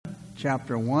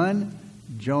chapter 1,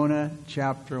 Jonah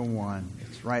chapter 1.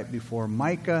 It's right before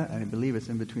Micah, and I believe it's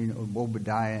in between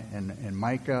Obadiah and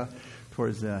Micah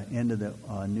towards the end of the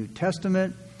New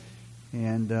Testament.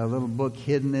 And a little book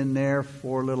hidden in there,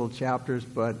 4 little chapters,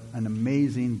 but an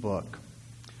amazing book.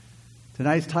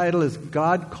 Tonight's title is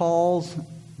God Calls,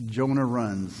 Jonah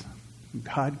Runs.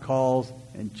 God calls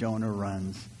and Jonah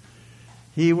runs.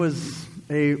 He was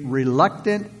a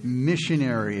reluctant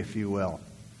missionary, if you will.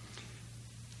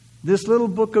 This little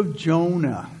book of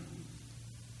Jonah,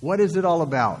 what is it all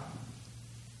about?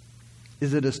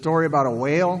 Is it a story about a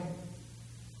whale?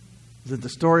 Is it the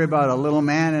story about a little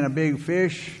man and a big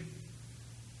fish?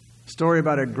 A story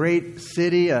about a great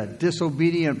city, a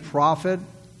disobedient prophet,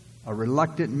 a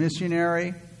reluctant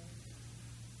missionary?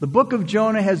 The book of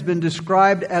Jonah has been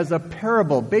described as a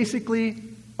parable, basically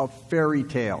a fairy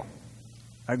tale.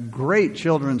 A great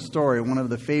children's story, one of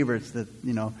the favorites that,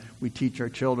 we teach our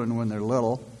children when they're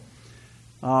little.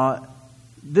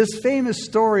 This famous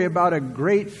story about a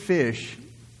great fish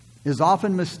is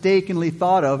often mistakenly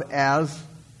thought of as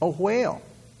a whale.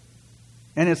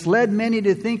 And it's led many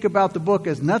to think about the book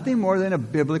as nothing more than a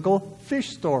biblical fish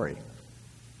story.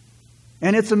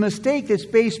 And it's a mistake that's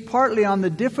based partly on the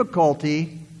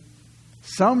difficulty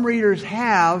some readers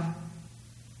have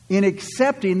in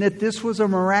accepting that this was a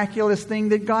miraculous thing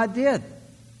that God did.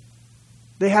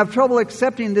 They have trouble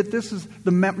accepting that this is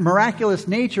the miraculous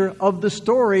nature of the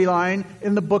storyline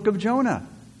in the book of Jonah.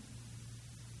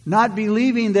 Not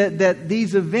believing that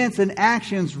these events and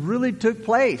actions really took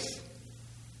place,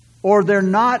 or they're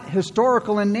not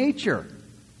historical in nature.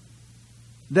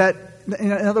 That,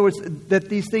 in other words, that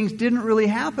these things didn't really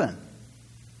happen.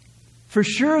 For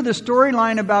sure, the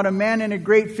storyline about a man and a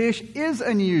great fish is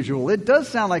unusual. It does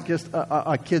sound like just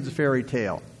a kid's fairy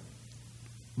tale.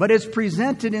 But it's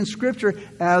presented in Scripture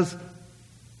as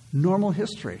normal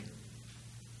history.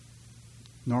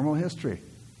 Normal history.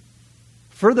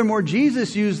 Furthermore,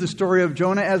 Jesus used the story of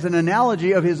Jonah as an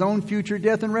analogy of his own future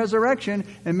death and resurrection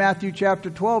in Matthew chapter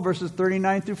 12, verses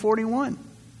 39 through 41.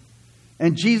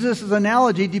 And Jesus'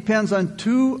 analogy depends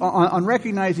on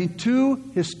recognizing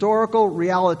 2 historical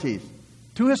realities.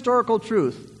 2 historical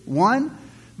truths. 1,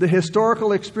 the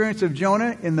historical experience of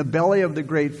Jonah in the belly of the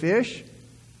great fish.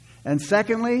 And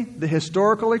secondly, the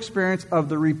historical experience of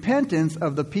the repentance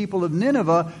of the people of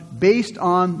Nineveh based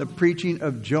on the preaching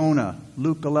of Jonah.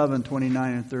 Luke 11,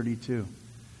 29 and 32.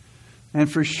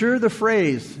 And for sure the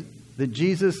phrase that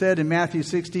Jesus said in Matthew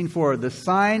 16:4, the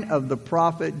sign of the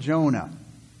prophet Jonah,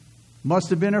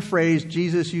 must have been a phrase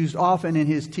Jesus used often in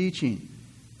his teaching,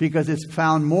 because it's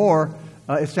found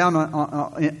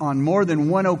on more than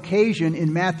one occasion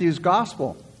in Matthew's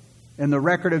gospel in the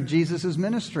record of Jesus'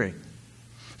 ministry.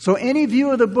 So any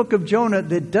view of the book of Jonah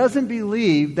that doesn't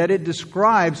believe that it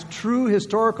describes true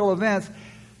historical events,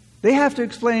 they have to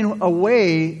explain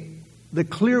away the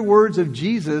clear words of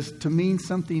Jesus to mean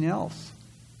something else.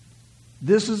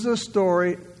 This is a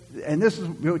story, and this is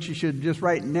what you should just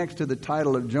write next to the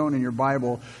title of Jonah in your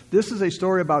Bible. This is a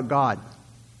story about God.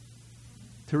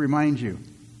 To remind you,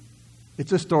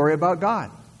 it's a story about God.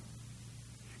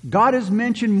 God is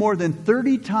mentioned more than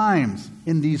 30 times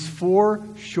in these 4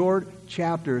 short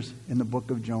chapters in the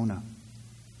book of Jonah.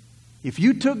 If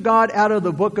you took God out of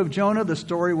the book of Jonah, the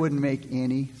story wouldn't make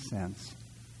any sense.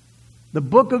 The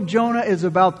book of Jonah is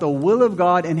about the will of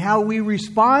God and how we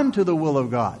respond to the will of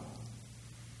God.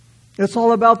 It's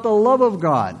all about the love of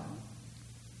God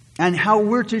and how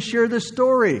we're to share the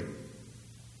story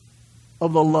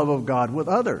of the love of God with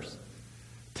others.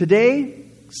 Today,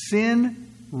 sin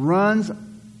runs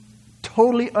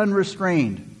totally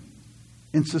unrestrained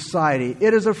in society.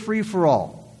 It is a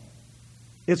free-for-all.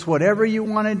 It's whatever you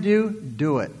want to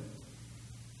do it.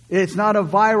 It's not a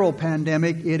viral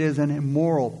pandemic, it is an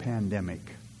immoral pandemic.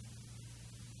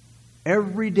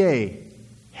 Every day,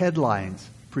 headlines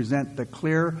present the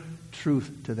clear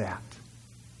truth to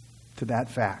that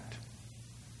fact.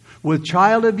 With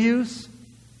child abuse,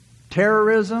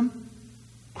 terrorism,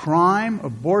 crime,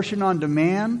 abortion on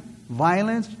demand,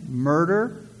 violence,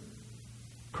 murder,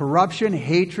 corruption,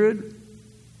 hatred,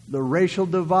 the racial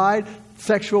divide,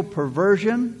 sexual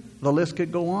perversion, the list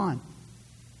could go on.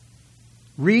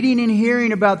 Reading and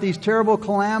hearing about these terrible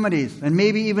calamities and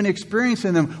maybe even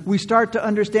experiencing them, we start to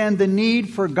understand the need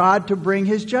for God to bring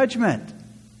His judgment.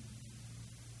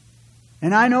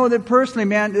 And I know that personally,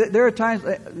 man, there are times,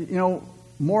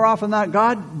 more often than not,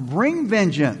 God, bring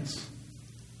vengeance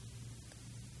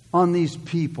on these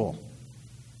people.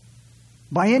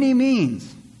 By any means,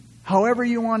 however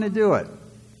you want to do it.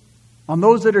 On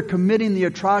those that are committing the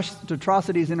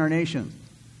atrocities in our nation.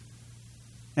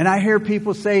 And I hear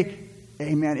people say,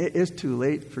 amen, it is too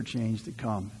late for change to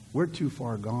come. We're too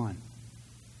far gone.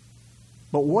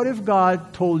 But what if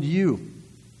God told you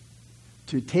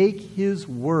to take His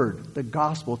word, the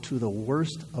gospel, to the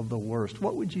worst of the worst?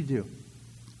 What would you do?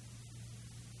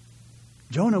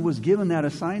 Jonah was given that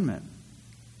assignment.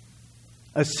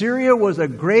 Assyria was a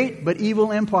great but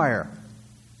evil empire.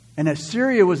 And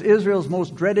Assyria was Israel's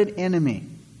most dreaded enemy.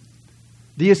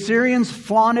 The Assyrians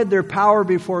flaunted their power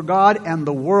before God and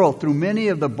the world through many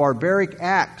of the barbaric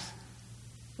acts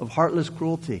of heartless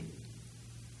cruelty.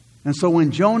 And so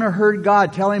when Jonah heard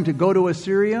God tell him to go to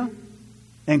Assyria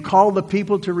and call the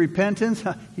people to repentance,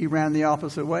 he ran the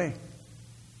opposite way.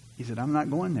 He said, I'm not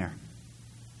going there.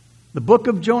 The book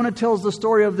of Jonah tells the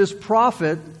story of this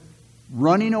prophet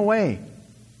running away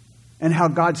and how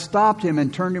God stopped him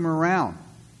and turned him around.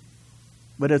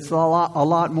 But it's a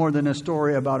lot more than a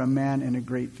story about a man and a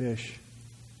great fish.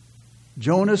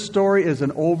 Jonah's story is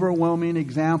an overwhelming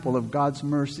example of God's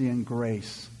mercy and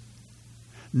grace.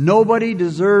 Nobody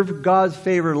deserved God's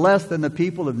favor less than the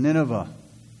people of Nineveh,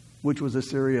 which was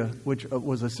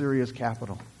Assyria's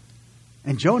capital.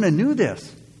 And Jonah knew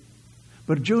this.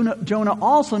 But Jonah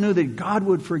also knew that God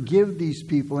would forgive these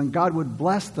people and God would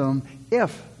bless them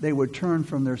if they would turn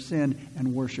from their sin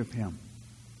and worship Him.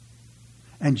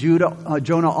 And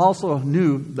Jonah also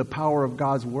knew the power of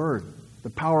God's word,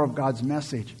 the power of God's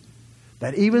message.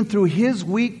 That even through his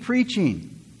weak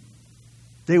preaching,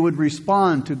 they would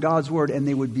respond to God's word and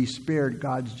they would be spared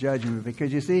God's judgment.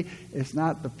 Because you see, it's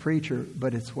not the preacher,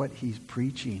 but it's what he's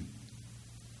preaching.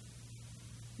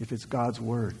 If it's God's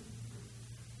word.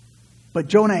 But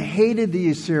Jonah hated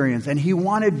the Assyrians and he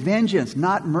wanted vengeance,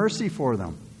 not mercy for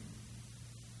them.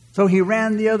 So he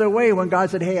ran the other way when God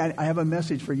said, hey, I have a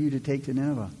message for you to take to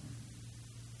Nineveh.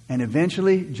 And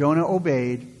eventually Jonah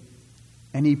obeyed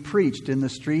and he preached in the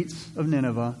streets of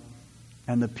Nineveh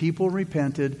and the people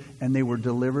repented and they were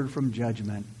delivered from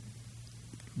judgment.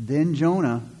 Then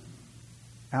Jonah,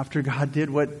 after God did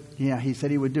what he said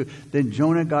he would do, then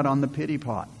Jonah got on the pity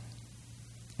pot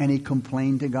and he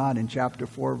complained to God in chapter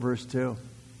 4, verse 2.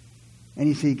 And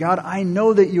he said, God, I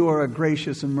know that you are a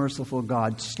gracious and merciful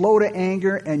God, slow to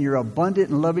anger, and you're abundant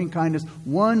in loving kindness,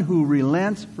 one who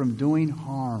relents from doing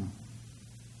harm.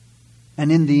 And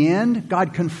in the end,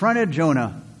 God confronted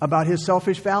Jonah about his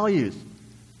selfish values.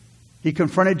 He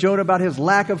confronted Jonah about his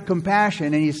lack of compassion.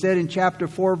 And he said in chapter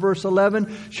 4, verse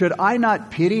 11, should I not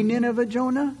pity Nineveh,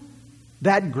 Jonah?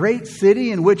 That great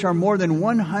city in which are more than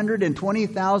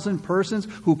 120,000 persons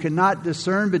who cannot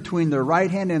discern between their right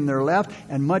hand and their left,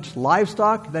 and much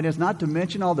livestock, that is not to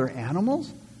mention all their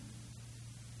animals.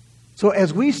 So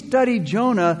as we study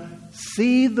Jonah,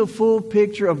 see the full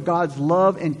picture of God's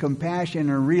love and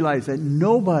compassion and realize that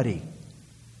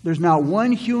there's not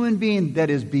one human being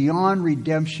that is beyond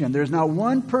redemption. There's not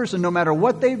one person, no matter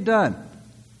what they've done,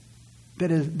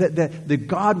 that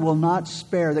God will not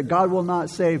spare, that God will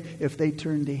not save if they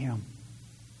turn to Him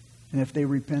and if they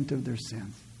repent of their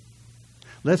sins.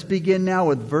 Let's begin now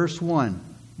with verse 1.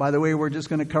 By the way, we're just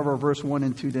going to cover verse 1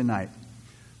 and 2 tonight.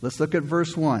 Let's look at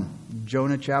verse 1,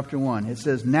 Jonah chapter 1. It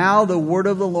says, now the word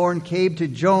of the Lord came to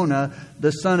Jonah,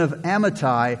 the son of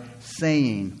Amittai,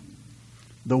 saying,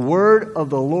 the word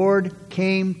of the Lord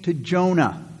came to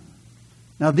Jonah.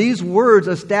 Now these words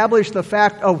establish the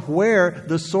fact of where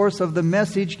the source of the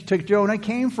message to Jonah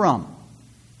came from.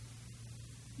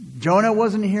 Jonah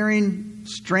wasn't hearing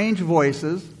strange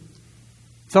voices.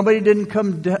 Somebody didn't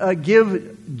come to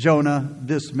give Jonah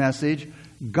this message.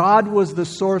 God was the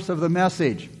source of the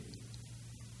message.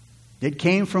 It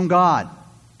came from God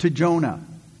to Jonah.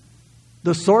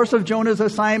 The source of Jonah's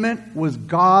assignment was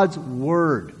God's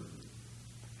word.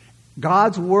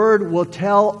 God's word will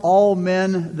tell all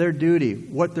men their duty,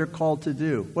 what they're called to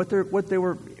do, what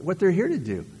they're here to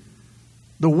do.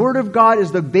 The word of God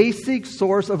is the basic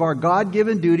source of our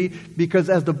God-given duty because,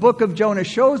 as the book of Jonah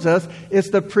shows us,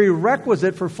 it's the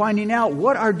prerequisite for finding out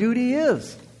what our duty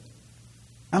is.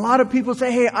 And a lot of people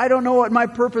say, hey, I don't know what my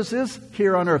purpose is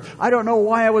here on earth. I don't know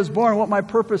why I was born, what my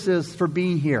purpose is for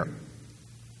being here.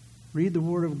 Read the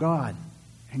word of God,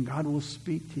 and God will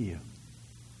speak to you.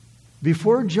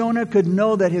 Before Jonah could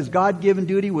know that his God-given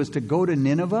duty was to go to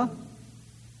Nineveh,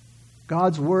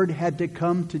 God's word had to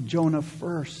come to Jonah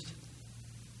first.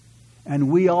 And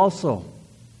we also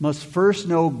must first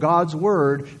know God's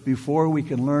word before we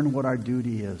can learn what our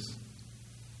duty is.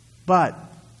 But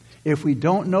if we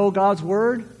don't know God's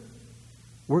word,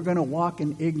 we're going to walk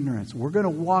in ignorance. We're going to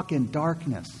walk in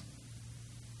darkness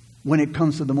when it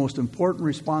comes to the most important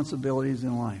responsibilities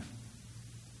in life.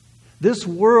 This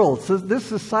world, this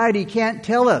society can't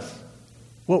tell us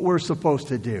what we're supposed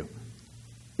to do.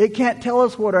 It can't tell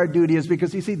us what our duty is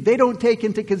because, you see, they don't take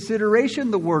into consideration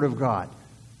the Word of God.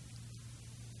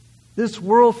 This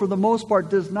world, for the most part,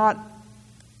 does not,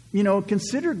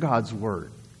 consider God's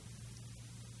Word.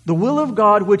 The will of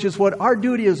God, which is what our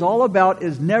duty is all about,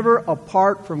 is never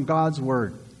apart from God's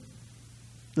Word.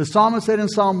 The psalmist said in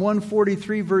Psalm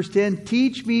 143, verse 10,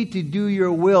 "Teach me to do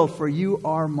your will, for you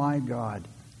are my God."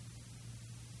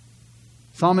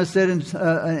 Psalmist said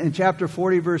in chapter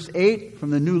 40, verse 8, from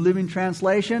the New Living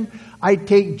Translation, "I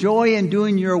take joy in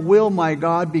doing your will, my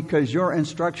God, because your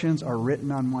instructions are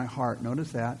written on my heart."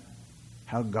 Notice that.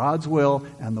 How God's will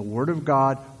and the Word of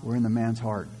God were in the man's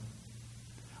heart.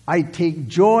 "I take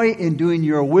joy in doing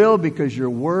your will because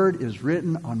your Word is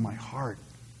written on my heart."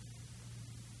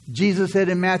 Jesus said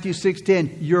in Matthew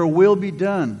 6:10, "Your will be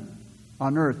done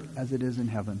on earth as it is in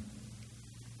heaven."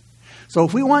 So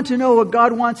if we want to know what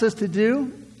God wants us to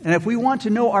do, and if we want to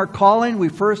know our calling, we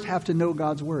first have to know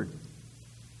God's Word.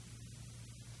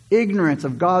 Ignorance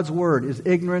of God's Word is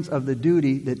ignorance of the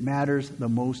duty that matters the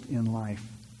most in life.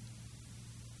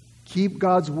 Keep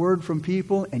God's Word from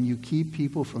people, and you keep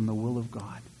people from the will of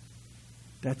God.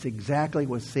 That's exactly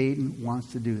what Satan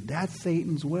wants to do. That's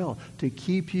Satan's will, to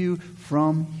keep you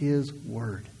from His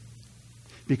Word.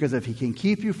 Because if he can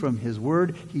keep you from His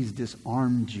Word, he's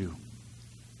disarmed you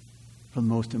from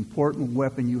the most important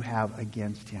weapon you have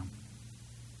against him.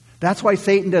 That's why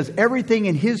Satan does everything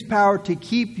in his power to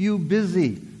keep you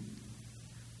busy,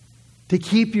 to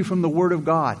keep you from the Word of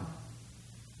God.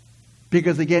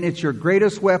 Because again, it's your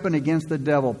greatest weapon against the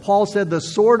devil. Paul said the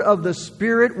sword of the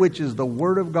Spirit, which is the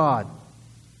Word of God.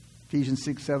 Ephesians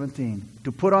 6:17.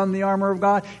 To put on the armor of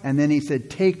God. And then he said,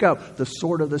 take up the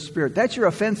sword of the Spirit. That's your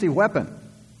offensive weapon.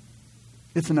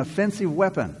 It's an offensive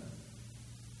weapon,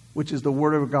 which is the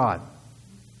Word of God.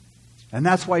 And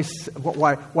that's why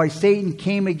Satan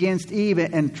came against Eve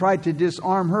and tried to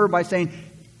disarm her by saying,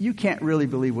 you can't really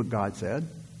believe what God said.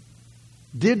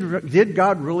 Did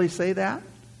God really say that?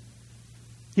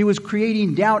 He was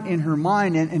creating doubt in her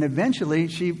mind, and eventually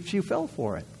she fell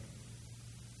for it.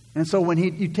 And so when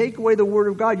you take away the Word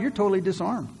of God, you're totally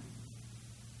disarmed.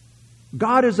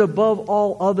 God is above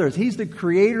all others. He's the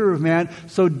creator of man.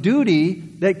 So duty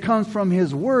that comes from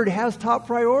His Word has top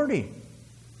priority.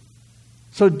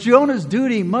 So Jonah's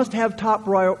duty must have top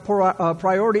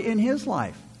priority in his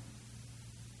life.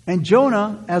 And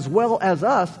Jonah, as well as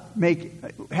us,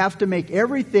 have to make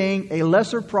everything a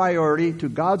lesser priority to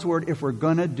God's Word if we're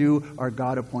going to do our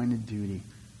God-appointed duty.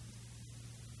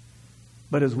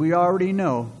 But as we already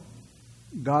know,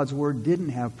 God's Word didn't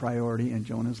have priority in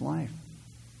Jonah's life.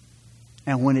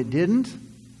 And when it didn't,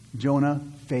 Jonah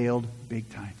failed big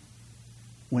time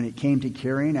when it came to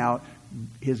carrying out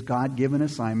his God-given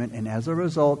assignment. And as a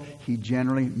result, he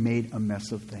generally made a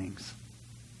mess of things.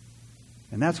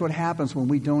 And that's what happens when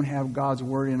we don't have God's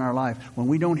Word in our life. When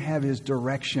we don't have His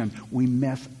direction, we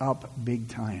mess up big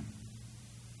time.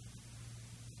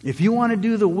 If you want to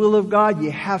do the will of God, you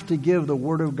have to give the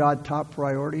Word of God top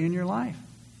priority in your life.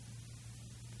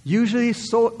 Usually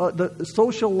the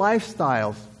social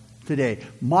lifestyles today,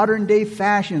 modern day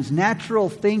fashions, natural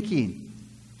thinking,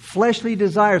 fleshly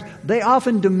desires, they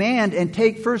often demand and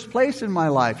take first place in my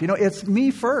life. It's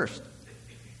me first.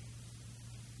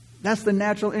 That's the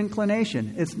natural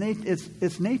inclination. It's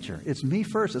nature. It's me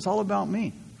first. It's all about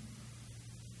me.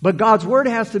 But God's Word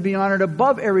has to be honored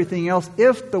above everything else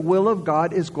if the will of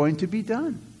God is going to be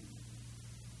done.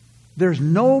 There's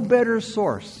no better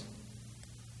source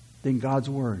than God's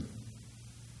Word.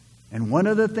 And one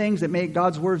of the things that make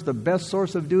God's Word the best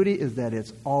source of duty is that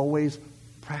it's always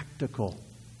practical.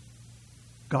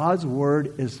 God's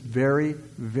Word is very,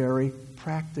 very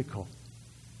practical.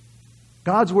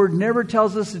 God's Word never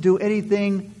tells us to do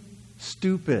anything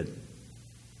stupid.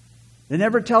 It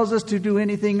never tells us to do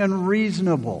anything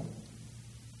unreasonable.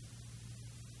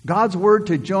 God's Word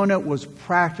to Jonah was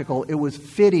practical. It was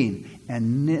fitting.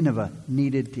 And Nineveh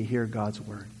needed to hear God's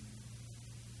Word.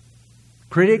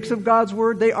 Critics of God's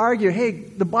Word, they argue, hey,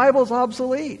 the Bible's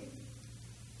obsolete.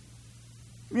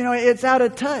 It's out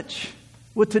of touch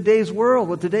with today's world,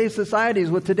 with today's societies,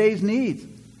 with today's needs.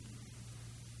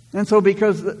 And so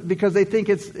because they think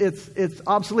it's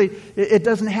obsolete, it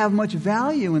doesn't have much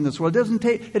value in this world.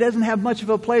 It doesn't have much of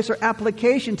a place or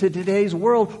application to today's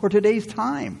world or today's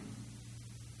time.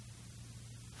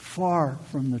 Far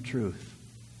from the truth.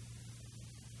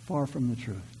 Far from the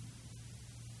truth.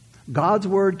 God's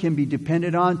Word can be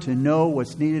depended on to know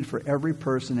what's needed for every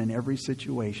person in every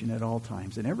situation at all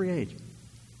times, in every age.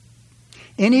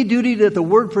 Any duty that the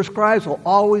Word prescribes will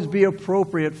always be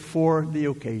appropriate for the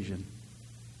occasion.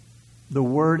 The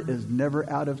Word is never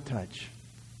out of touch.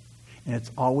 And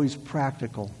it's always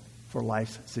practical for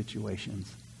life's situations.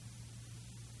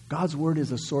 God's word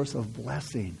is a source of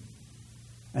blessing.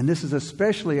 And this is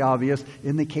especially obvious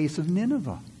in the case of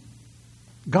Nineveh.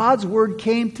 God's word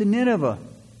came to Nineveh.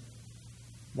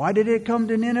 Why did it come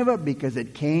to Nineveh? Because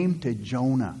it came to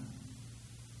Jonah.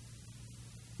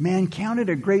 Man counted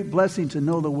a great blessing to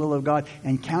know the will of God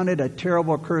and counted a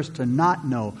terrible curse to not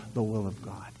know the will of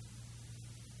God.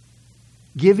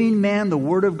 Giving man the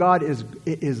word of God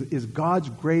is God's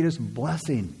greatest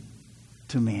blessing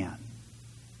to man.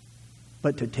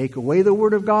 But to take away the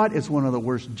word of God is one of the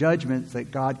worst judgments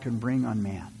that God can bring on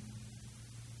man.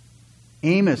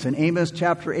 Amos, in Amos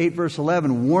chapter 8, verse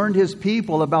 11, warned his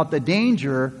people about the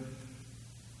danger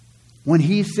when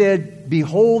he said,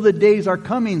 "Behold, the days are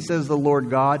coming, says the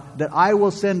Lord God, that I will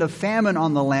send a famine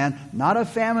on the land, not a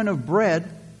famine of bread,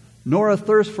 nor a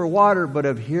thirst for water, but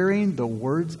of hearing the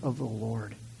words of the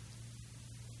Lord."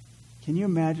 Can you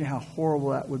imagine how horrible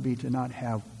that would be to not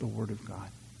have the word of God?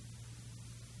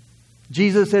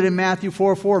 Jesus said in Matthew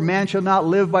 4:4, "Man shall not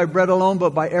live by bread alone,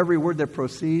 but by every word that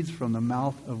proceeds from the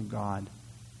mouth of God."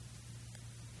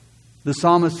 The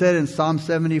psalmist said in Psalm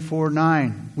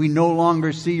 74:9, "We no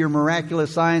longer see your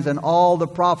miraculous signs, and all the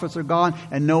prophets are gone,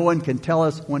 and no one can tell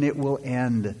us when it will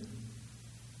end."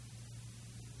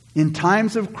 In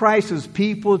times of crisis,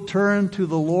 people turn to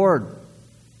the Lord.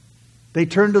 They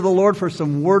turn to the Lord for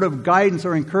some word of guidance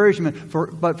or encouragement.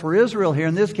 But for Israel here,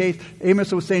 in this case,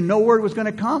 Amos was saying no word was going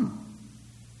to come.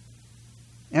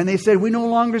 And they said, "We no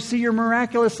longer see your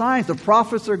miraculous signs. The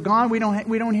prophets are gone. We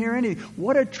don't hear anything."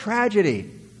 What a tragedy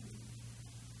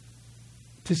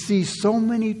to see so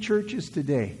many churches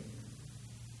today.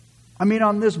 I mean,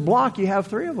 on this block, you have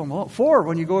 3 of them. Well, 4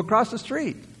 when you go across the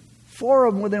street. 4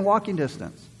 of them within walking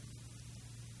distance.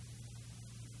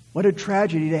 What a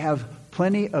tragedy to have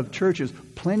plenty of churches,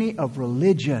 plenty of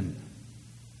religion,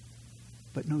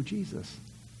 but no Jesus.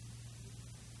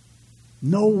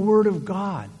 No Word of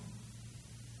God.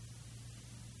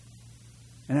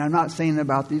 And I'm not saying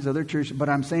about these other churches, but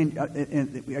I'm saying,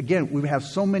 again, we have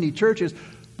so many churches,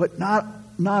 but not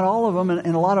all of them,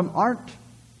 and a lot of them aren't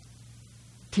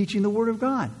teaching the Word of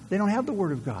God. They don't have the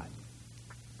Word of God.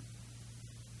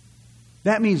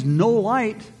 That means no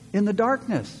light in the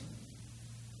darkness.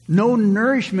 No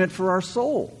nourishment for our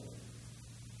soul.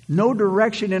 No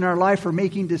direction in our life for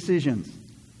making decisions.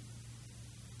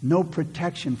 No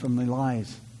protection from the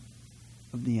lies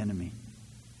of the enemy.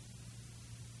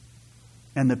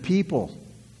 And the people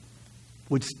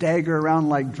would stagger around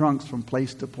like drunks from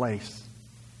place to place.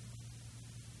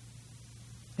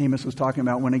 Amos was talking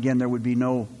about when again there would be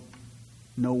no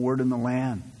word in the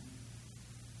land.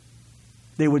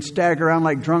 They would stagger around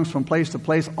like drunks from place to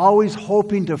place, always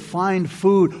hoping to find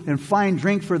food and find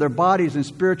drink for their bodies and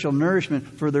spiritual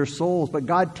nourishment for their souls. But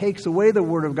God takes away the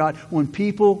Word of God when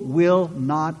people will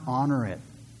not honor it.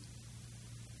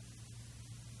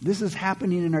 This is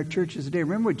happening in our churches today.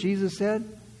 Remember what Jesus said?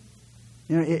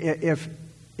 You know,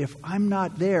 if I'm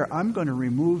not there, I'm going to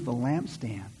remove the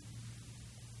lampstand.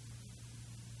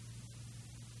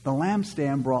 The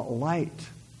lampstand brought light.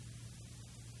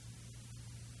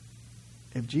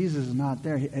 If Jesus is not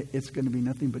there, it's going to be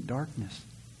nothing but darkness.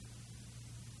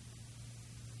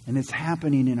 And it's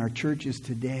happening in our churches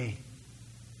today.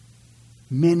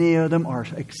 Many of them are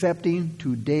accepting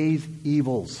today's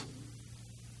evils.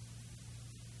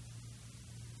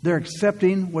 They're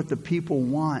accepting what the people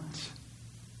want.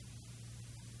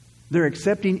 They're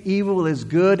accepting evil as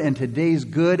good and today's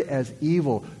good as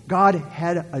evil. God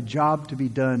had a job to be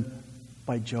done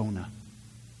by Jonah.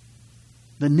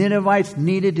 The Ninevites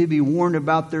needed to be warned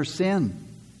about their sin.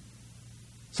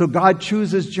 So God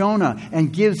chooses Jonah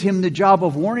and gives him the job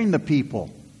of warning the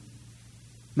people.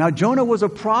 Now Jonah was a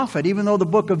prophet, even though the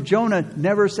book of Jonah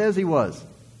never says he was.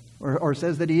 Or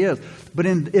says that he is. But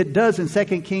it does in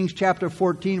 2 Kings chapter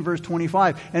 14, verse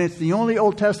 25. And it's the only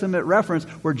Old Testament reference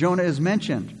where Jonah is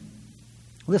mentioned.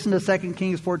 Listen to 2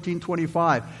 Kings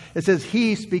 14:25. It says,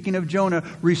 "He," speaking of Jonah,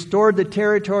 "restored the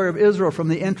territory of Israel from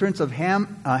the entrance of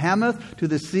Hamath to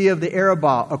the sea of the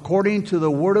Arabah, according to the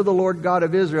word of the Lord God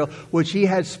of Israel, which he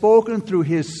had spoken through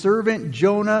his servant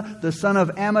Jonah, the son of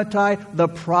Amittai, the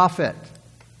prophet,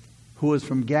 who was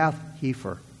from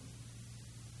Gath-hepher."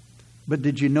 But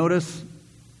did you notice?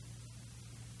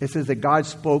 It says that God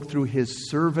spoke through his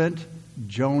servant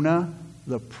Jonah,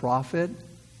 the prophet.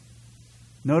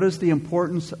 Notice the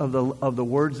importance of the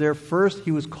words there. First,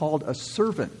 he was called a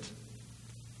servant.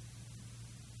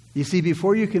 You see,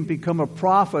 before you can become a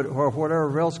prophet or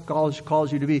whatever else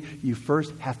calls you to be, you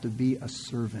first have to be a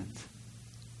servant.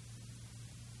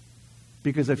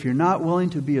 Because if you're not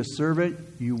willing to be a servant,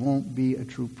 you won't be a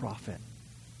true prophet.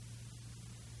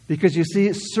 Because you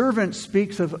see, servant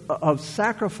speaks of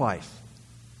sacrifice.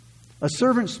 A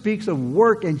servant speaks of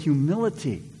work and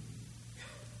humility.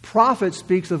 Prophet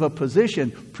speaks of a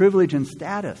position, privilege, and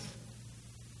status.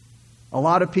 A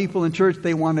lot of people in church,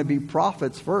 they want to be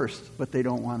prophets first, but they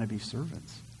don't want to be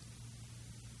servants.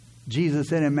 Jesus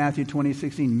said in Matthew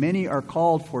 20:16, many are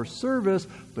called for service,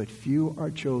 but few are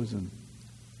chosen.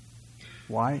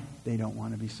 Why? They don't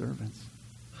want to be servants.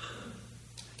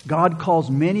 God calls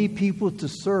many people to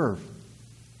serve,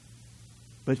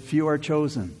 but few are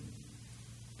chosen,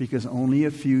 because only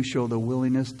a few show the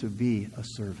willingness to be a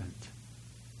servant.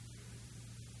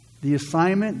 The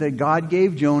assignment that God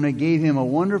gave Jonah gave him a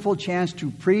wonderful chance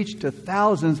to preach to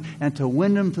thousands and to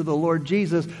win them to the Lord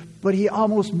Jesus, but he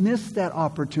almost missed that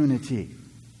opportunity.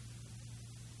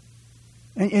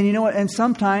 And you know what? And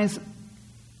sometimes,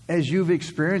 as you've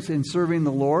experienced in serving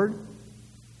the Lord,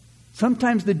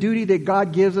 sometimes the duty that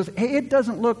God gives us, hey, it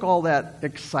doesn't look all that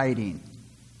exciting.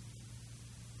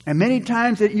 And many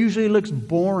times it usually looks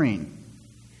boring.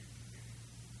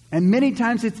 And many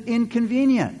times it's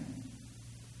inconvenient.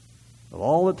 Of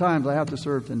all the times I have to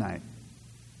serve tonight,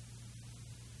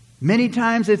 many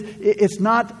times it's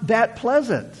not that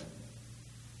pleasant.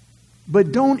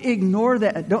 But don't ignore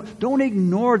that. Don't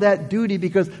ignore that duty,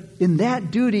 because in that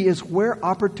duty is where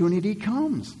opportunity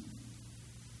comes.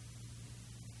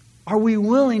 Are we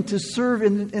willing to serve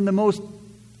in the most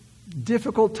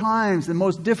difficult times, the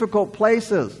most difficult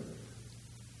places,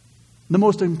 the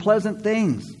most unpleasant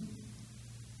things?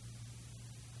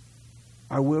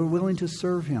 Are we willing to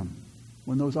serve Him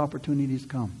when those opportunities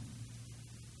come?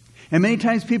 And many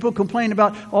times people complain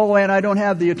about, oh, and I don't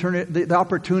have the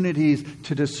opportunities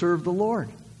to serve the Lord.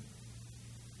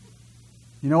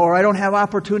 You know, or I don't have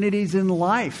opportunities in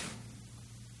life.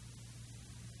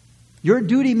 Your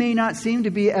duty may not seem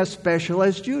to be as special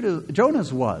as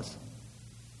Jonah's was.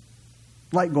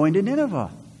 Like going to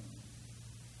Nineveh.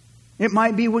 It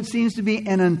might be what seems to be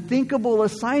an unthinkable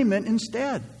assignment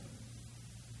instead.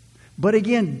 But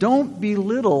again, don't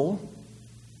belittle,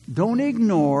 don't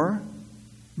ignore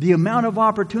the amount of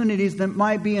opportunities that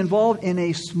might be involved in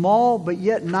a small but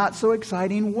yet not so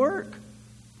exciting work.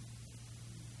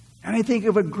 And I think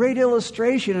of a great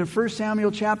illustration in 1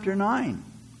 Samuel chapter 9.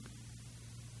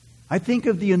 I think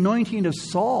of the anointing of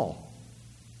Saul,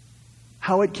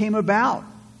 how it came about.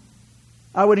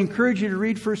 I would encourage you to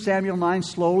read 1 Samuel 9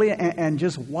 slowly and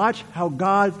just watch how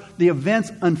the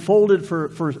events unfolded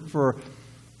for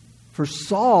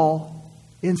Saul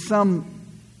in some,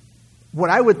 what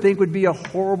I would think would be a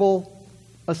horrible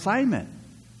assignment.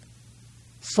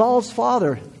 Saul's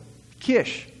father,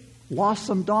 Kish, lost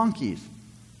some donkeys.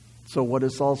 So what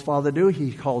does Saul's father do?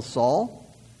 He calls Saul.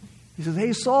 He says,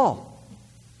 hey, Saul.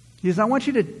 He says, I want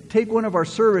you to take one of our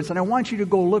servants and I want you to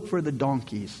go look for the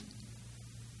donkeys.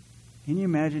 Can you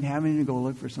imagine having to go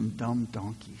look for some dumb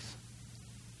donkeys?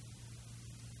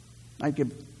 I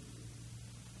could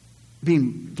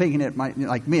being taking it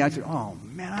like me, I said, oh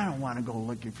man, I don't want to go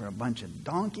looking for a bunch of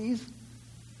donkeys.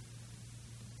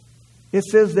 It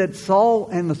says that Saul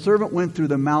and the servant went through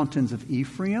the mountains of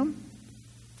Ephraim,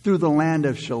 through the land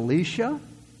of Shalisha,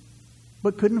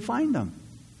 but couldn't find them.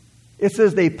 It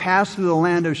says they passed through the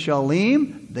land of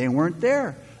Shalim, they weren't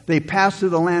there. They passed through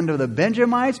the land of the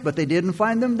Benjamites, but they didn't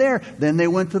find them there. Then they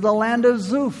went to the land of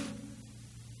Zuph.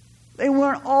 They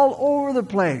went all over the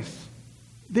place.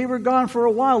 They were gone for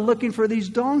a while looking for these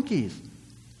donkeys.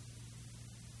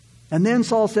 And then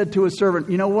Saul said to his servant,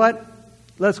 you know what?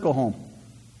 Let's go home.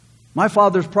 My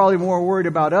father's probably more worried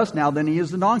about us now than he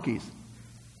is the donkeys.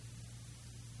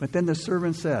 But then the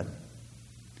servant said,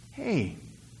 hey,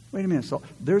 wait a minute, Saul.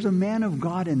 There's a man of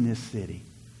God in this city.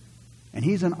 And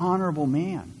he's an honorable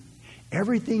man.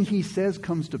 Everything he says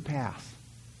comes to pass.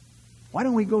 Why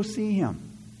don't we go see him?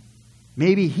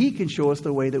 Maybe he can show us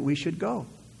the way that we should go.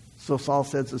 So Saul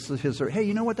said to his servant, hey,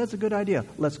 you know what? That's a good idea.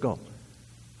 Let's go.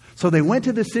 So they went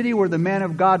to the city where the man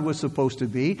of God was supposed to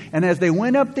be. And as they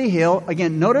went up the hill,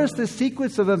 again, notice the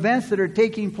sequence of events that are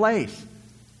taking place.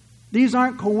 These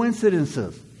aren't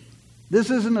coincidences. This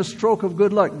isn't a stroke of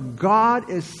good luck. God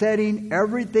is setting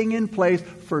everything in place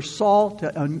for Saul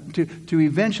to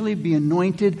eventually be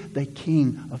anointed the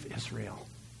king of Israel.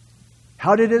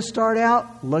 How did it start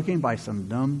out? Looking for some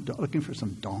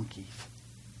donkeys.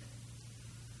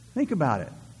 Think about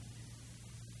it.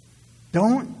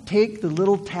 Don't take the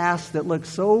little tasks that look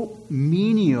so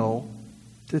menial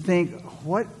to think,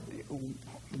 what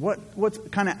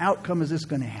kind of outcome is this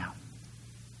going to have?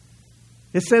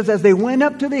 It says, as they went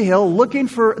up to the hill,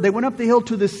 they went up the hill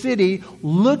to the city,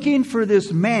 looking for this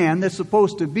man that's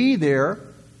supposed to be there.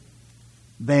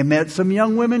 They met some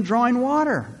young women drawing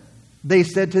water. They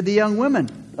said to the young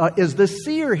women, is the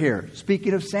seer here?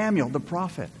 Speaking of Samuel, the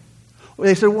prophet.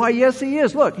 They said, why, yes, he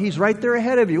is. Look, he's right there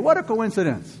ahead of you. What a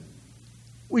coincidence.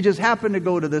 We just happen to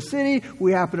go to the city.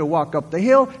 We happen to walk up the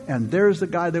hill. And there's the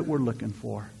guy that we're looking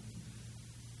for.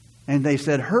 And they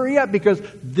said, hurry up, because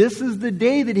this is the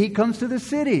day that he comes to the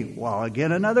city. Well,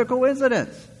 again, another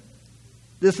coincidence.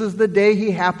 This is the day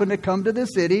he happened to come to the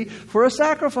city for a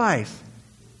sacrifice.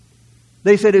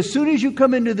 They said, as soon as you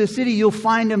come into the city, you'll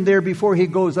find him there before he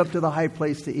goes up to the high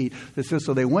place to eat. It says,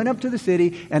 so they went up to the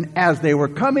city, and as they were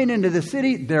coming into the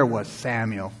city, there was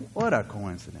Samuel. What a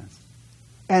coincidence.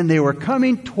 And they were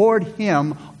coming toward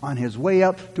him on his way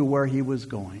up to where he was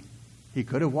going. He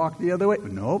could have walked the other way.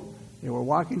 Nope. They were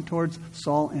walking towards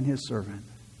Saul and his servant.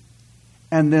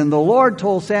 And then the Lord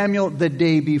told Samuel the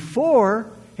day before,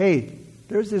 hey,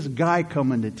 there's this guy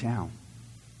coming to town.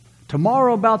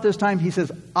 Tomorrow about this time, he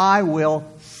says, I will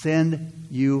send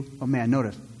you a man.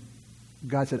 Notice,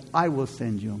 God said, I will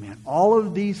send you a man. All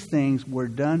of these things were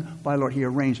done by the Lord. He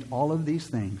arranged all of these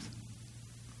things.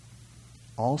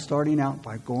 All starting out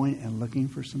by going and looking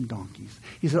for some donkeys.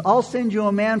 He said, I'll send you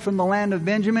a man from the land of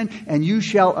Benjamin, and you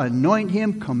shall anoint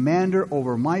him commander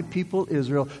over my people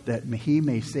Israel, that he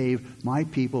may save my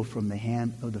people from the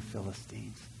hand of the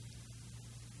Philistines.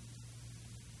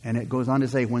 And it goes on to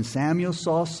say, when Samuel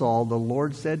saw Saul, the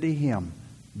Lord said to him,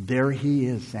 there he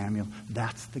is, Samuel.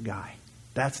 That's the guy.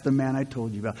 That's the man I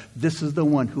told you about. This is the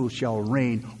one who shall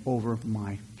reign over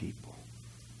my people.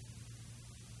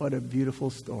 What a beautiful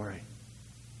story.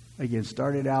 Again,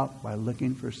 started out by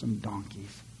looking for some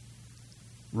donkeys.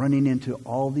 Running into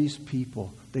all these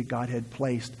people that God had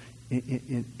placed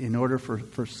in order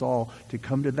for Saul to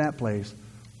come to that place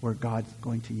where God's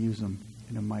going to use him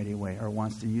in a mighty way, or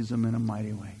wants to use them in a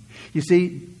mighty way. You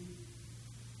see,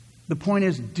 the point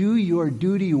is, do your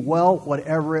duty well,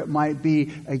 whatever it might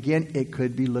be. Again, it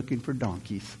could be looking for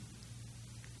donkeys.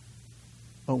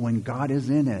 But when God is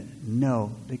in it,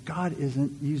 know that God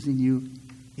isn't using you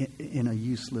in a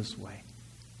useless way.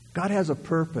 God has a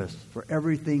purpose for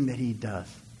everything that he does.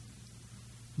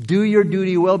 Do your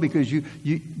duty well, because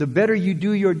the better you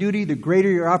do your duty, the greater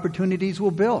your opportunities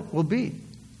will be.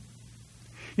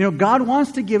 You know, God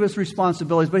wants to give us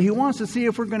responsibilities, but he wants to see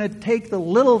if we're going to take the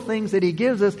little things that he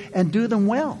gives us and do them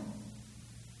well.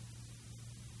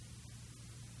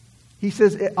 He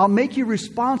says, I'll make you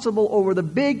responsible over the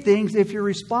big things if you're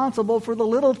responsible for the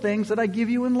little things that I give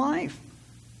you in life.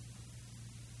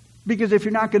 Because if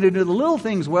you're not going to do the little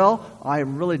things well, I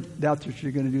really doubt that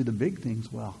you're going to do the big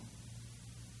things well.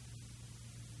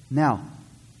 Now,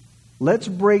 let's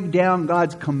break down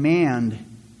God's command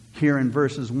here in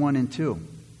verses 1 and 2.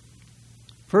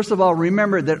 First of all,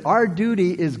 remember that our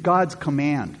duty is God's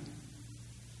command.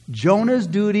 Jonah's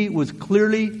duty was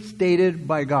clearly stated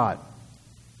by God.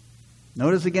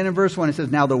 Notice again in verse 1, it says,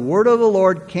 now the word of the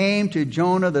Lord came to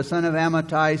Jonah the son of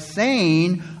Amittai,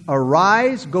 saying,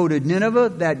 arise, go to Nineveh,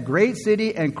 that great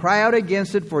city, and cry out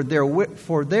against it, for their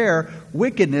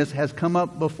wickedness has come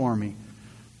up before me.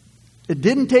 It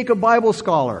didn't take a Bible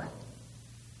scholar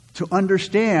to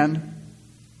understand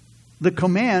the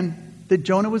command that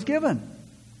Jonah was given,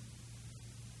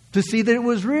 to see that it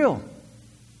was real.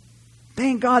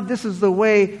 Thank God this is the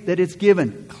way that it's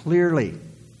given, clearly.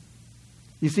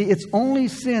 You see, it's only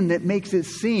sin that makes it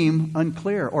seem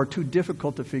unclear or too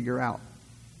difficult to figure out.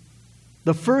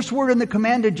 The first word in the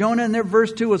command to Jonah in their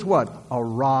verse 2 is what?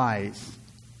 Arise.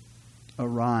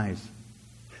 Arise.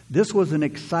 This was an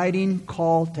exciting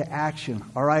call to action.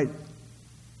 All right,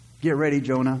 get ready,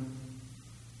 Jonah.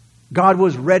 God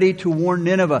was ready to warn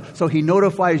Nineveh, so he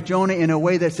notifies Jonah in a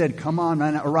way that said, come on,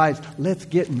 man, arise. Let's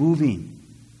get moving.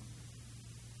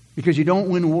 Because you don't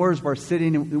win wars by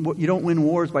sitting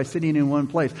in one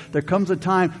place. There comes a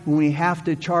time when we have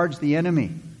to charge the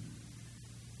enemy.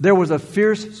 There was a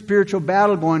fierce spiritual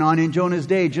battle going on in Jonah's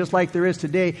day, just like there is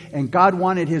today, and God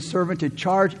wanted his servant to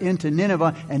charge into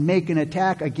Nineveh and make an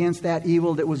attack against that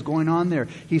evil that was going on there.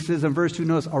 He says in verse 2,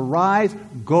 notice, arise,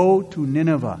 go to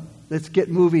Nineveh. Let's get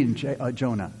moving,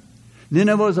 Jonah.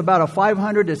 Nineveh is about a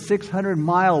 500 to 600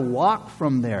 mile walk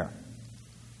from there.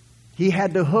 He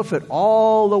had to hoof it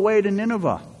all the way to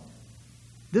Nineveh.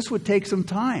 This would take some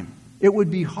time. It would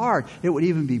be hard. It would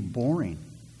even be boring.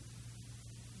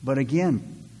 But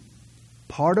again,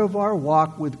 part of our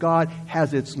walk with God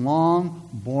has its long,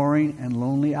 boring, and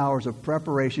lonely hours of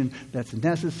preparation that's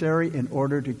necessary in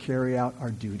order to carry out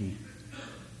our duty.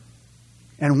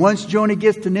 And once Jonah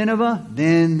gets to Nineveh,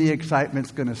 then the excitement's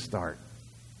going to start.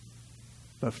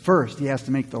 But first, he has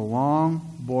to make the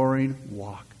long, boring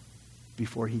walk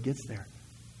before he gets there.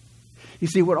 You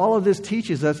see, what all of this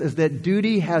teaches us is that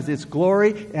duty has its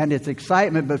glory and its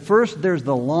excitement, but first there's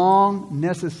the long,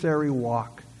 necessary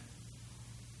walk.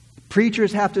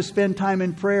 Preachers have to spend time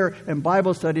in prayer and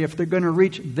Bible study if they're going to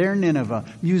reach their Nineveh.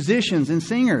 Musicians and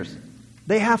singers,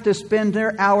 they have to spend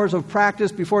their hours of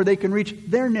practice before they can reach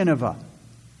their Nineveh.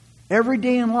 Every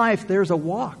day in life, there's a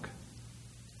walk.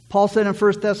 Paul said in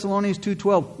 1 Thessalonians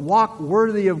 2:12, walk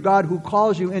worthy of God who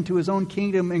calls you into His own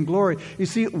kingdom and glory. You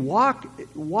see,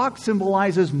 walk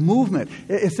symbolizes movement.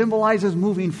 It symbolizes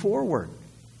moving forward.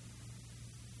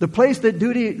 The place of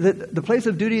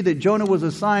duty that Jonah was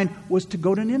assigned was to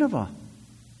go to Nineveh.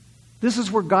 This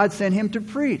is where God sent him to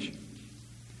preach.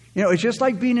 It's just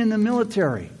like being in the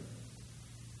military.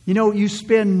 You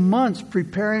spend months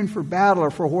preparing for battle or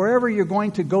for wherever you're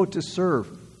going to go to serve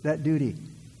that duty.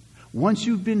 Once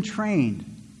you've been trained,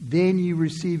 then you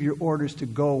receive your orders to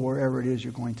go wherever it is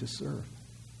you're going to serve.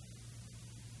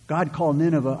 God called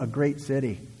Nineveh a great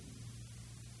city.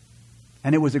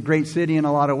 And it was a great city in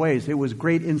a lot of ways. It was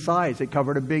great in size. It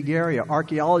covered a big area.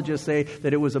 Archaeologists say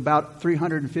that it was about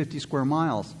 350 square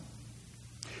miles.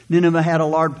 Nineveh had a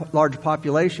large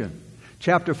population.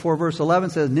 Chapter 4, verse 11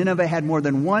 says, Nineveh had more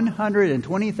than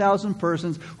 120,000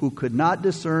 persons who could not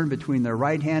discern between their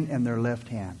right hand and their left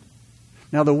hand.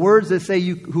 Now, the words that say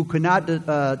who could not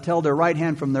tell their right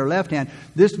hand from their left hand,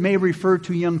 this may refer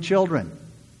to young children,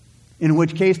 in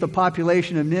which case the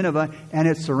population of Nineveh and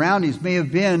its surroundings may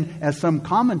have been, as some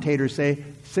commentators say,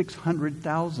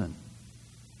 600,000.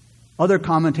 Other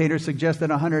commentators suggest that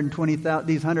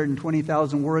these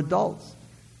 120,000 were adults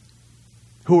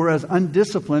who were as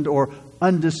undisciplined or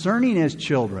undiscerning as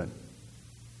children.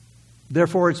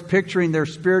 Therefore, it's picturing their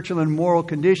spiritual and moral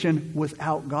condition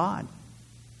without God.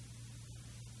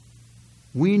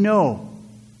 We know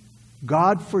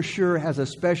God for sure has a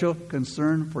special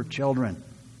concern for children.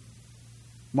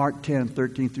 Mark 10,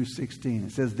 13 through 16.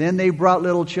 It says, Then they brought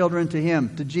little children to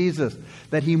Him, to Jesus,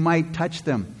 that He might touch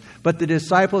them. But the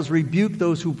disciples rebuked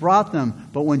those who brought them.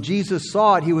 But when Jesus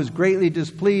saw it, He was greatly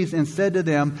displeased and said to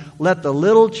them, Let the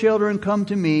little children come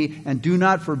to me, and do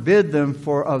not forbid them,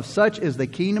 for of such is the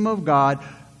kingdom of God.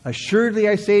 Assuredly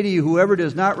I say to you, whoever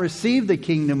does not receive the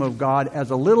kingdom of God as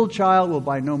a little child will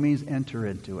by no means enter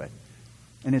into it.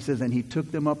 And it says, And He took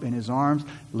them up in His arms,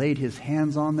 laid His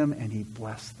hands on them, and He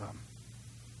blessed them.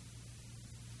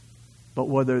 But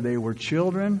whether they were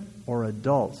children or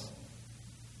adults,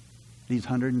 these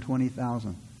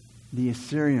 120,000, the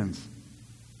Assyrians,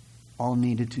 all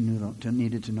needed to know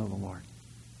the Lord.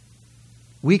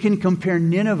 We can compare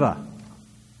Nineveh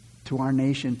to our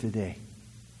nation today,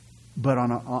 but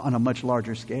on a much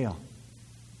larger scale.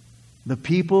 The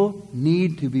people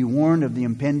need to be warned of the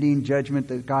impending judgment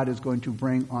that God is going to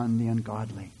bring on the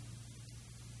ungodly.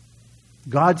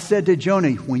 God said to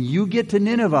Jonah, when you get to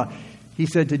Nineveh, He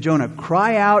said to Jonah,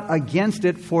 cry out against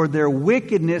it, for their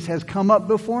wickedness has come up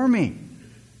before me.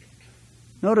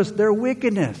 Notice their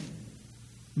wickedness.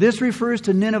 This refers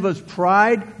to Nineveh's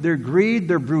pride, their greed,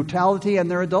 their brutality, and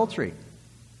their adultery.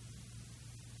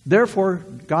 Therefore,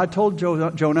 God told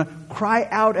Jonah, cry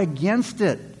out against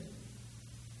it.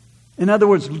 In other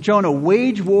words, Jonah,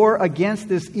 wage war against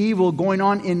this evil going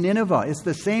on in Nineveh. It's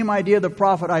the same idea the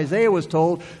prophet Isaiah was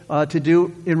told to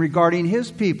do in regarding his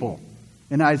people.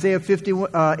 In Isaiah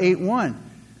 58:1,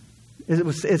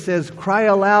 it says, cry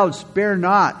aloud, spare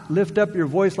not, lift up your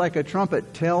voice like a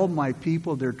trumpet. Tell my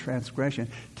people their transgression.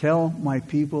 Tell my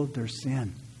people their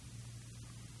sin.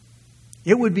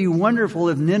 It would be wonderful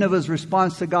if Nineveh's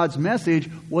response to God's message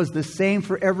was the same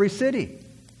for every city.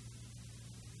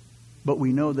 But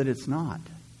we know that it's not.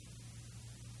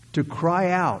 To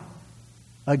cry out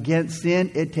against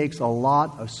sin, it takes a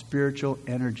lot of spiritual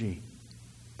energy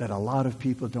that a lot of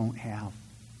people don't have.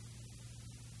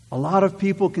 A lot of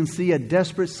people can see a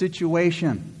desperate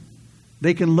situation.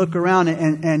 They can look around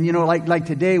and you know, like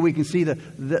today, we can see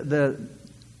the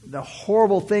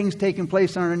horrible things taking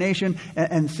place in our nation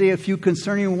and say a few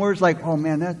concerning words like, oh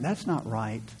man, that's not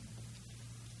right.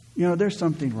 You know, there's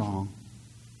something wrong.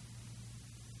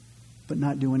 But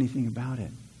not do anything about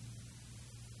it.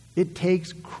 It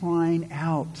takes crying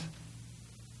out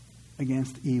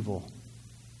against evil.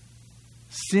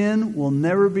 Sin will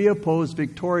never be opposed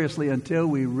victoriously until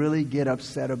we really get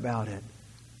upset about it.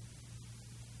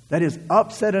 That is,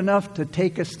 upset enough to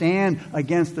take a stand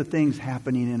against the things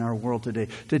happening in our world today.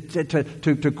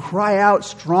 To cry out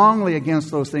strongly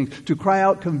against those things. To cry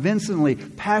out convincingly,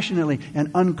 passionately,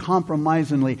 and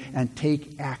uncompromisingly, and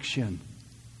take action.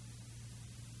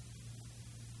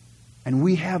 And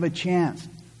we have a chance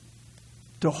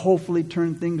to hopefully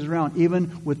turn things around,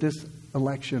 even with this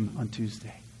election on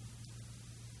Tuesday.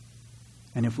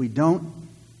 And if we don't,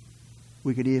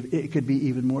 it could be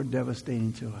even more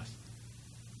devastating to us.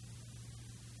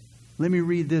 Let me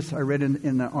read this I read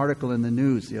in the article in the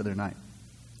news the other night.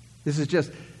 This is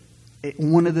just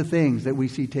one of the things that we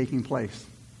see taking place.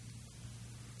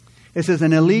 It says,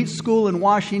 an elite school in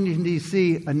Washington,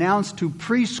 D.C. announced to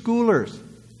preschoolers,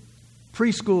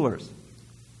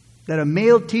 that a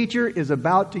male teacher is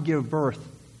about to give birth.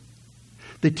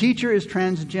 The teacher is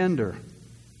transgender.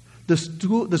 The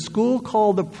school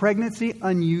called the pregnancy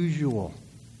unusual.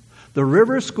 The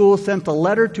River School sent a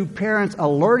letter to parents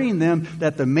alerting them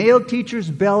that the male teacher's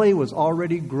belly was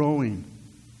already growing.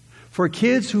 For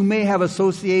kids who may have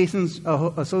associations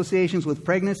with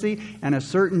pregnancy and a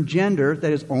certain gender,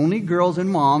 that is, only girls and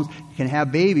moms can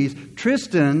have babies,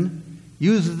 Tristan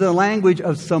uses the language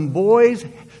of some boys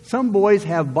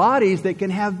have bodies that can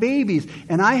have babies,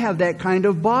 and I have that kind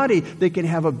of body that can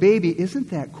have a baby. Isn't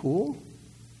that cool?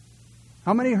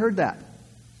 How many heard that?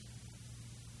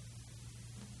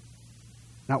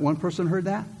 Not one person heard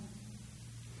that?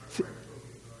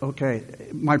 Okay,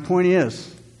 my point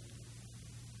is,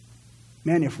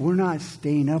 man, if we're not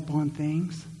staying up on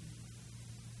things,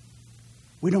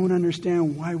 we don't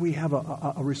understand why we have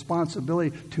a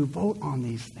responsibility to vote on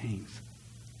these things.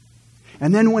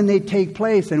 And then when they take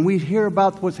place and we hear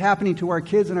about what's happening to our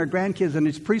kids and our grandkids and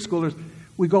these preschoolers,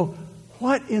 we go,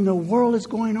 what in the world is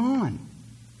going on?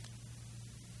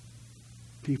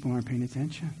 People aren't paying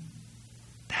attention.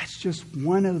 That's just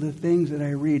one of the things that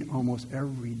I read almost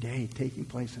every day taking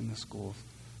place in the schools.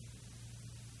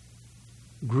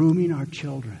 Grooming our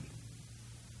children.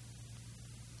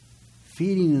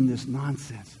 Feeding them this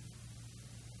nonsense.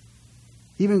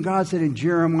 Even God said in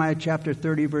Jeremiah chapter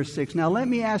 30, verse 6, now let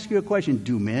me ask you a question.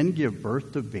 Do men give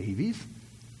birth to babies?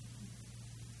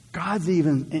 God's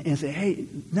even, and say, hey,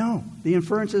 no. The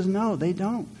inference is no, they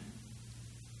don't.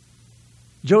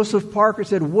 Joseph Parker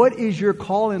said, what is your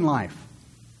call in life?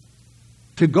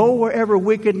 To go wherever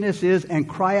wickedness is and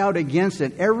cry out against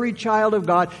it. Every child of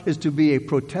God is to be a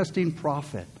protesting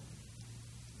prophet.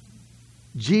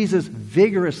 Jesus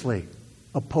vigorously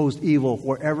opposed evil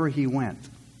wherever he went.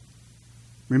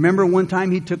 Remember one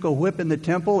time he took a whip in the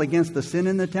temple against the sin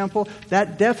in the temple?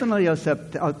 That definitely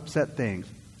upset things,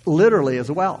 literally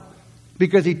as well,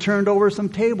 because he turned over some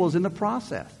tables in the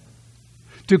process.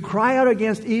 To cry out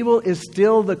against evil is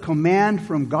still the command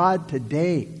from God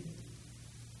today.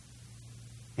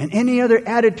 And any other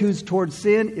attitudes towards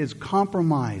sin is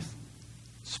compromise,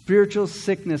 spiritual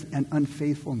sickness, and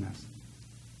unfaithfulness.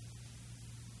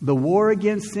 The war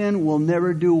against sin will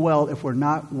never do well if we're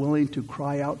not willing to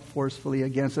cry out forcefully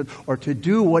against it or to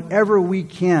do whatever we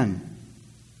can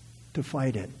to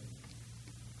fight it.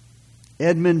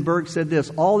 Edmund Burke said this,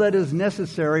 all that is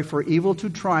necessary for evil to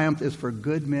triumph is for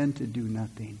good men to do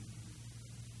nothing.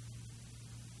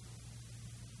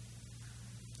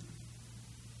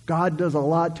 God does a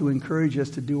lot to encourage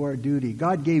us to do our duty.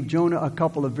 God gave Jonah a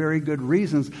couple of very good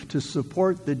reasons to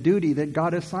support the duty that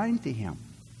God assigned to him.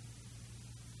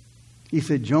 He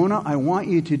said, Jonah, I want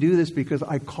you to do this because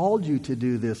I called you to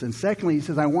do this. And secondly, he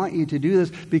says, I want you to do this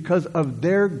because of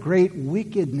their great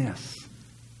wickedness.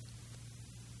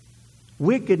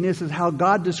 Wickedness is how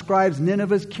God describes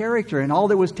Nineveh's character and all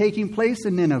that was taking place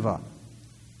in Nineveh.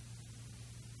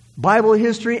 Bible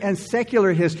history and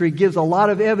secular history gives a lot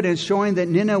of evidence showing that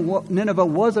Nineveh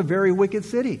was a very wicked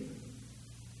city.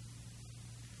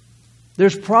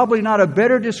 There's probably not a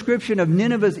better description of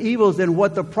Nineveh's evils than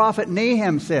what the prophet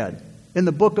Nahum said in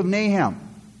the book of Nahum.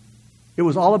 It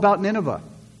was all about Nineveh.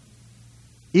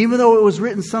 Even though it was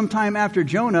written sometime after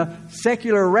Jonah,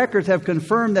 secular records have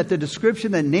confirmed that the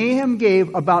description that Nahum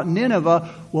gave about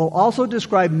Nineveh will also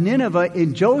describe Nineveh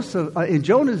in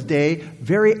Jonah's day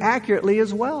very accurately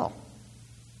as well.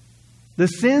 The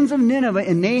sins of Nineveh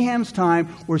in Nahum's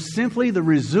time were simply the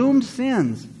resumed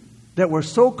sins that were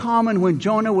so common when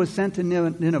Jonah was sent to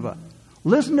Nineveh.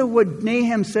 Listen to what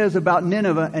Nahum says about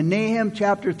Nineveh in Nahum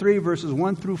chapter 3, verses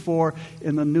 1 through 4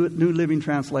 in the New Living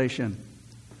Translation.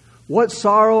 What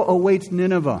sorrow awaits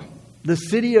Nineveh, the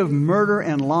city of murder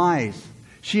and lies.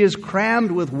 She is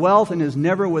crammed with wealth and is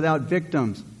never without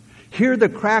victims. Hear the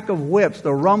crack of whips,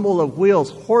 the rumble of wheels,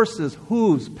 horses'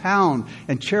 hooves pound,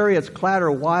 and chariots clatter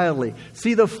wildly.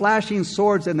 See the flashing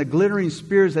swords and the glittering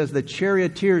spears as the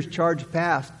charioteers charge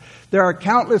past. There are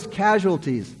countless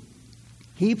casualties,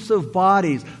 heaps of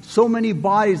bodies, so many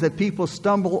bodies that people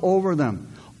stumble over them.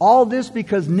 All this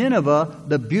because Nineveh,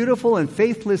 the beautiful and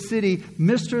faithless city,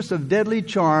 mistress of deadly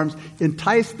charms,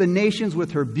 enticed the nations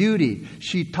with her beauty.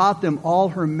 She taught them all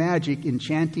her magic,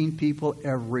 enchanting people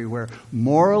everywhere.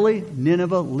 Morally,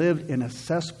 Nineveh lived in a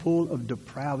cesspool of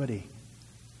depravity.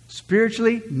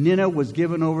 Spiritually, Nineveh was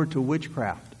given over to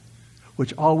witchcraft,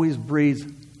 which always breeds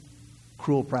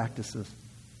cruel practices.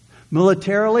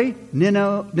 Militarily,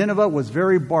 Nineveh was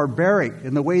very barbaric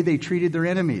in the way they treated their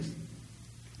enemies.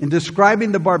 In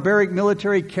describing the barbaric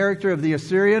military character of the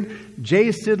Assyrian, J.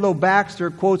 Sidlow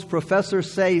Baxter quotes Professor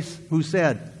Sayce, who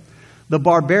said, "The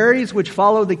barbarities which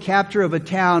followed the capture of a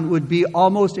town would be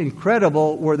almost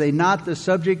incredible were they not the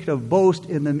subject of boast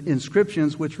in the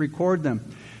inscriptions which record them.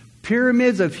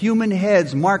 Pyramids of human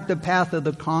heads marked the path of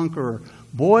the conqueror.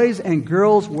 Boys and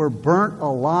girls were burnt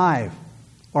alive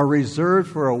or reserved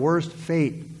for a worse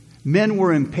fate. Men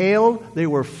were impaled, they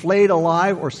were flayed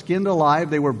alive or skinned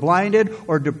alive, they were blinded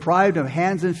or deprived of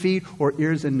hands and feet or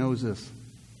ears and noses."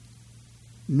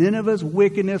 Nineveh's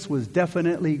wickedness was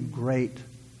definitely great.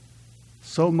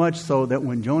 So much so that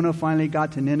when Jonah finally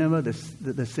got to Nineveh,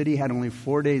 the city had only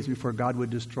 4 days before God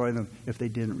would destroy them if they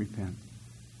didn't repent.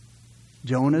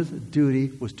 Jonah's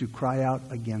duty was to cry out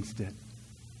against it.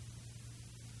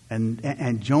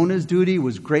 And Jonah's duty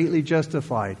was greatly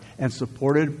justified and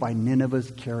supported by Nineveh's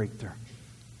character.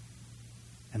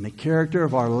 And the character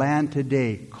of our land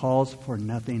today calls for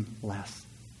nothing less.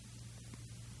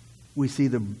 We see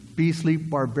the beastly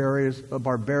barbarities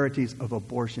of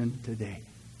abortion today,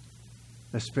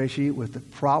 especially with the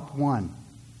Prop 1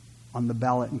 on the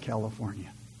ballot in California.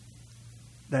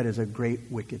 That is a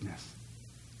great wickedness.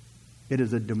 It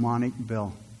is a demonic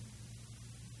bill.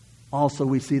 Also,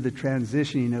 we see the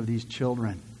transitioning of these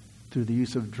children through the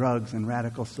use of drugs and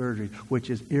radical surgery, which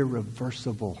is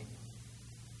irreversible.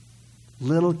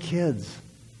 Little kids,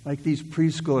 like these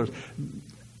preschoolers,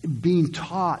 being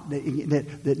taught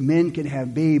that men can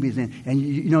have babies, and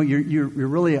you're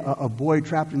really a boy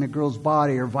trapped in a girl's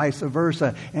body, or vice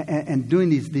versa, and doing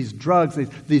these drugs,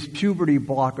 these puberty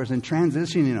blockers, and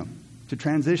transitioning them to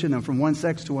transition them from one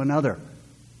sex to another.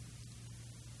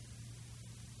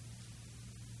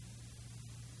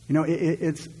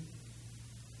 It's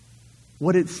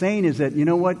what it's saying is that,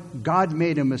 God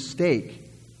made a mistake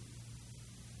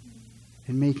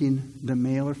in making them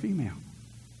male or female.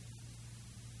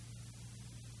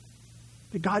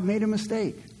 That God made a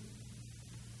mistake.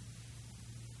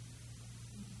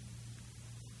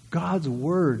 God's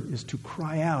word is to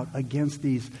cry out against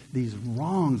these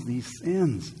wrongs, these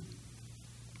sins.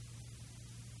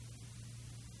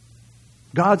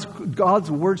 God's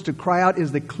words to cry out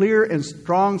is the clear and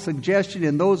strong suggestion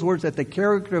in those words that the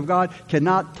character of God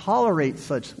cannot tolerate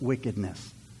such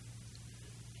wickedness.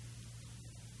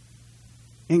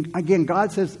 And again,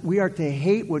 God says we are to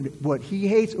hate what He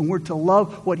hates, and we're to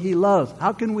love what He loves.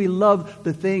 How can we love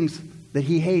the things that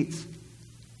He hates?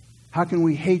 How can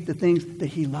we hate the things that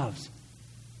He loves?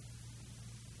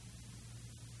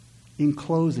 In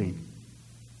closing,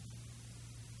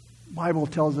 the Bible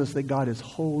tells us that God is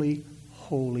holy,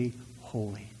 holy,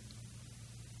 holy.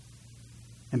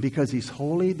 And because He's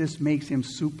holy, this makes Him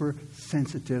super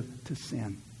sensitive to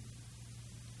sin.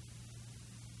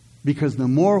 Because the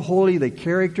more holy the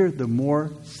character, the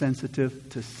more sensitive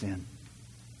to sin.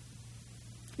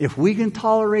 If we can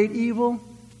tolerate evil,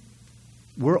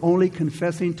 we're only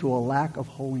confessing to a lack of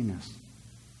holiness.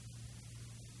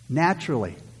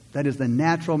 Naturally, that is the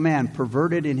natural man,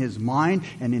 perverted in his mind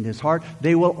and in his heart,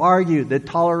 they will argue that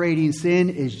tolerating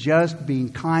sin is just being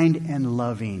kind and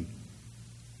loving.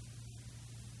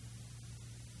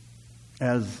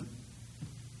 As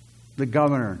the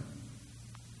governor,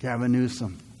 Gavin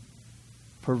Newsom,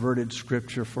 perverted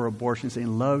Scripture for abortion,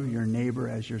 saying, love your neighbor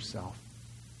as yourself,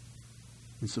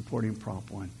 in supporting Prop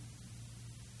 1.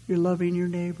 You're loving your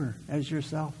neighbor as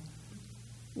yourself.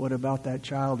 What about that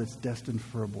child that's destined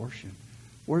for abortion?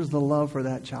 Where's the love for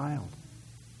that child?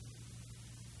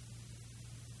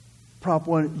 Prop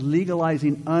 1,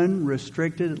 legalizing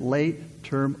unrestricted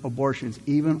late-term abortions,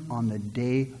 even on the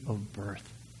day of birth.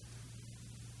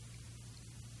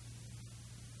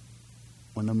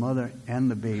 When the mother and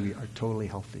the baby are totally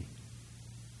healthy.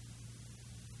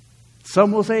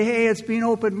 Some will say, hey, it's being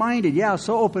open-minded. Yeah,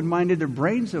 so open-minded their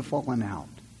brains have fallen out.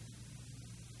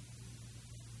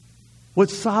 What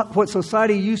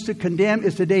society used to condemn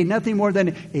is today nothing more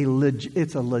than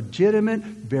it's a legitimate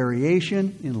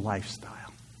variation in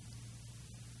lifestyle.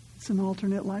 It's an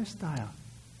alternate lifestyle.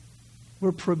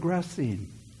 We're progressing.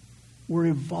 We're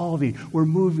evolving. We're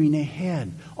moving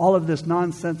ahead. All of this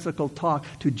nonsensical talk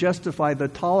to justify the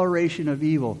toleration of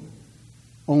evil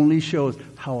only shows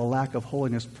how a lack of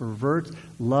holiness perverts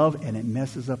love and it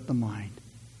messes up the mind.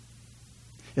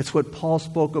 It's what Paul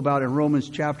spoke about in Romans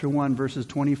chapter 1, verses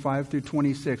 25 through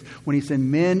 26, when he said,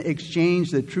 men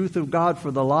exchanged the truth of God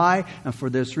for the lie, and for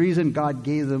this reason God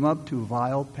gave them up to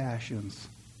vile passions.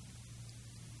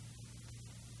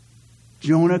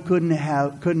 Jonah couldn't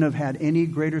have had any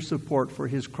greater support for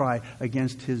his cry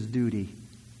against his duty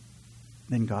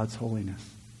than God's holiness.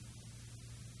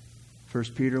 1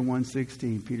 Peter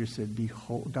 1:16, Peter said,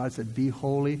 God said, be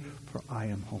holy, for I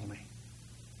am holy.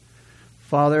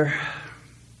 Father,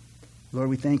 Lord,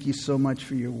 we thank you so much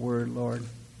for your word, Lord.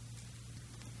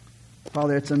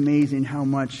 Father, it's amazing how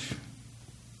much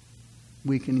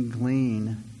we can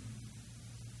glean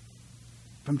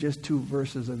from just 2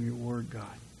 verses of your word, God,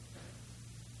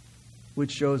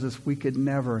 which shows us we could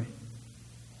never,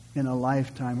 in a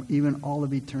lifetime, even all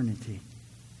of eternity,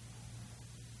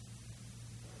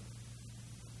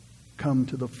 come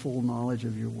to the full knowledge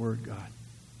of your word, God.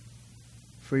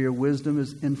 For your wisdom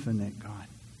is infinite, God.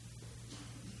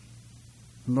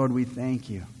 And Lord, we thank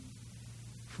you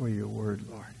for your word,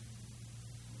 Lord.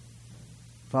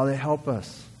 Father, help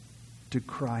us to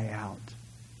cry out,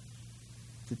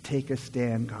 to take a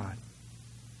stand, God,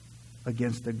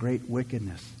 against the great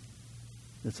wickedness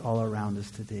that's all around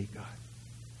us today, God.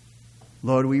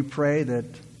 Lord, we pray that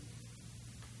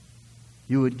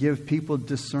you would give people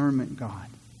discernment, God.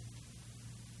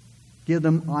 Give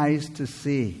them eyes to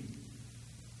see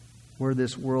where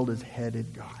this world is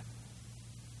headed, God.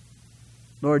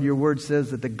 Lord, your word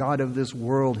says that the God of this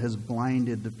world has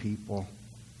blinded the people.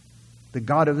 The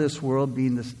God of this world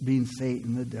being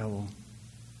Satan, the devil,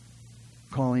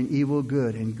 calling evil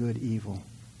good and good evil.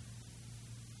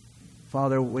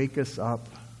 Father, wake us up.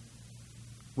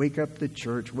 Wake up the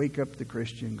church. Wake up the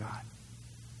Christian, God.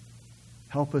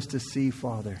 Help us to see,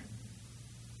 Father,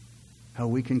 how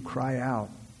we can cry out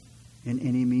in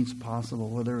any means possible,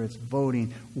 whether it's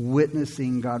voting,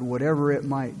 witnessing, God, whatever it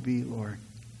might be, Lord.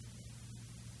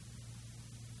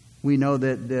 We know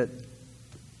that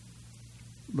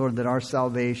Lord, that our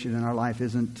salvation and our life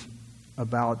isn't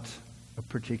about a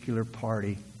particular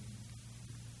party.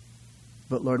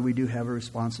 But Lord, we do have a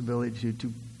responsibility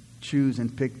to choose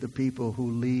and pick the people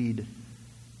who lead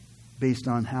based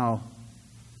on how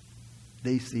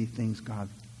they see things, God,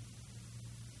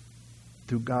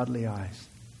 through godly eyes.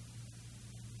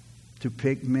 To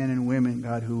pick men and women,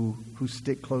 God, who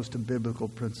stick close to biblical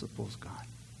principles, God.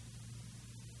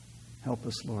 Help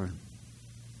us, Lord,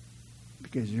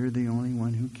 because you're the only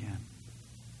one who can.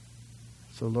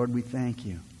 So, Lord, we thank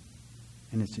you.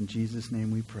 And it's in Jesus'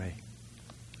 name we pray.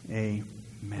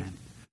 Amen.